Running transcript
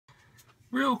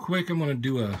Real quick, I'm going to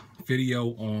do a video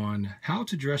on how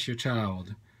to dress your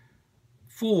child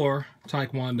for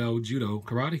Taekwondo, Judo,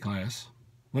 karate class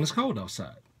when it's cold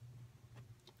outside.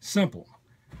 Simple.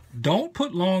 Don't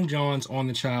put long johns on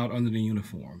the child under the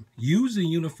uniform. Use the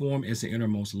uniform as the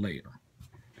innermost layer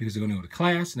because they're going to go to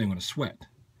class and they're going to sweat.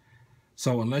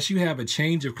 So unless you have a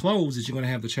change of clothes that you're going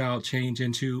to have the child change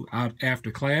into out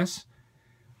after class,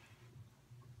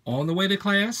 on the way to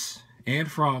class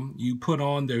and from, you put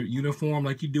on the uniform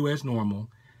like you do as normal,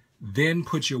 then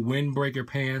put your windbreaker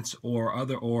pants or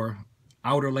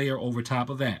outer layer over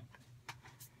top of that,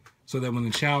 so that when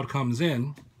the child comes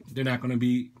in, they're not going to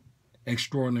be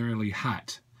extraordinarily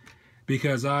hot,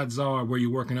 because odds are where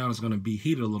you're working out is going to be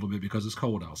heated a little bit because it's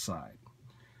cold outside.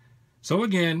 So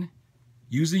again,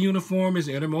 use the uniform as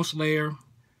the innermost layer,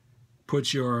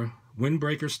 put your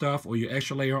windbreaker stuff or your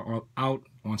extra layer out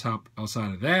on top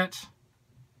outside of that.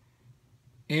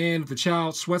 And if the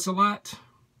child sweats a lot,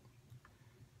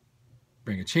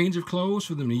 bring a change of clothes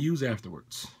for them to use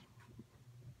afterwards.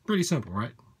 Pretty simple,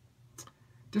 right?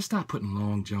 Just stop putting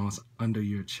long johns under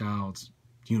your child's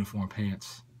uniform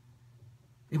pants.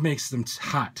 It makes them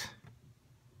hot,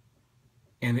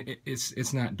 and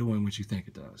it's not doing what you think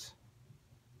it does.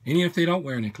 And even if they don't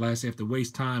wear it in class, they have to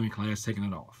waste time in class taking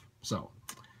it off. So,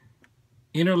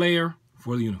 inner layer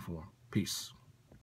for the uniform. Peace.